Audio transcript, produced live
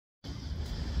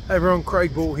Hey everyone,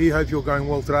 Craig Ball here. Hope you're going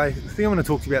well today. The thing I'm going to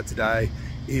talk to you about today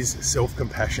is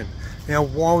self-compassion. Now,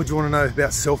 why would you want to know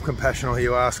about self-compassion, I hear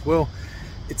you ask? Well,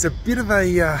 it's a bit of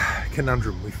a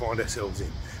conundrum we find ourselves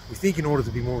in. We think in order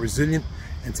to be more resilient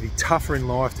and to be tougher in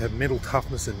life, to have mental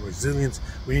toughness and resilience,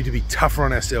 we need to be tougher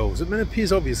on ourselves. I mean, it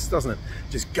appears obvious, doesn't it?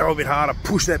 Just go a bit harder,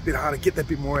 push that bit harder, get that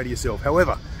bit more out of yourself.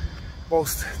 However,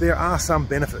 whilst there are some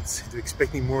benefits to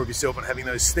expecting more of yourself and having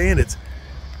those standards,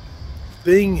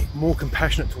 being more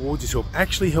compassionate towards yourself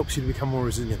actually helps you to become more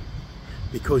resilient,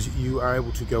 because you are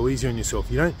able to go easier on yourself.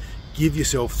 You don't give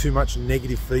yourself too much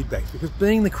negative feedback, because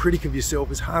being the critic of yourself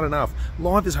is hard enough.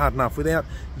 Life is hard enough without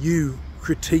you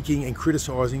critiquing and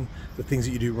criticizing the things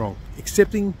that you do wrong.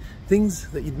 Accepting things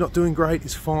that you're not doing great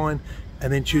is fine,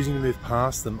 and then choosing to move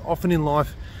past them. Often in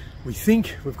life, we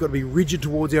think we've got to be rigid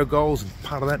towards our goals, and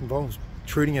part of that involves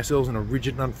treating ourselves in a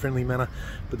rigid and unfriendly manner,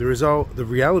 but the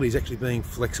reality is actually being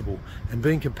flexible, and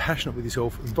being compassionate with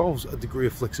yourself involves a degree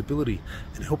of flexibility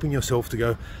and helping yourself to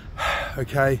go,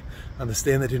 okay,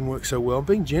 understand that didn't work so well, and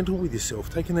being gentle with yourself,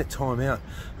 taking that time out.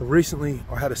 Recently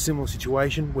I had a similar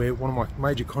situation where one of my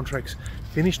major contracts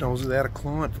finished and I was without a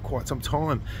client for quite some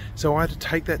time, so I had to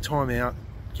take that time out,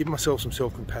 give myself some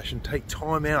self-compassion, take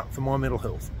time out for my mental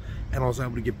health, and I was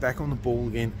able to get back on the ball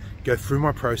again, go through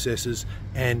my processes,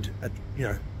 and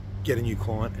get a new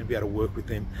client and be able to work with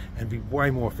them and be way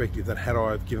more effective than had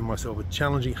I have given myself a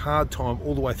challenging, hard time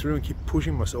all the way through and keep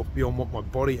pushing myself beyond what my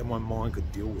body and my mind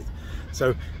could deal with.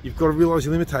 So you've got to realize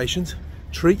your limitations.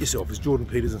 Treat yourself, as Jordan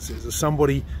Peterson says, as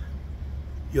somebody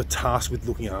you're tasked with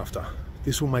looking after.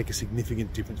 This will make a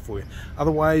significant difference for you.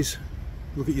 Other ways,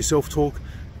 look at your self-talk.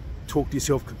 Talk to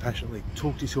yourself compassionately.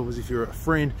 Talk to yourself as if you're a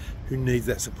friend who needs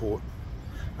that support.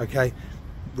 Okay?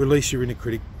 Release your inner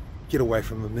critic. Get away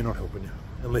from them. They're not helping you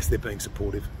unless they're being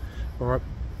supportive. All right?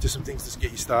 Just some things to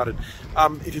get you started.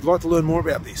 If you'd like to learn more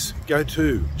about this, go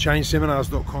to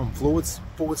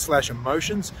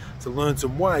changeseminars.com/emotions to learn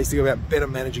some ways to go about better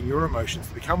managing your emotions,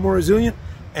 to become more resilient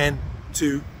and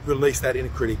to release that inner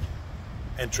critic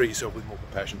and treat yourself with more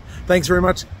compassion. Thanks very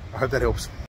much. I hope that helps.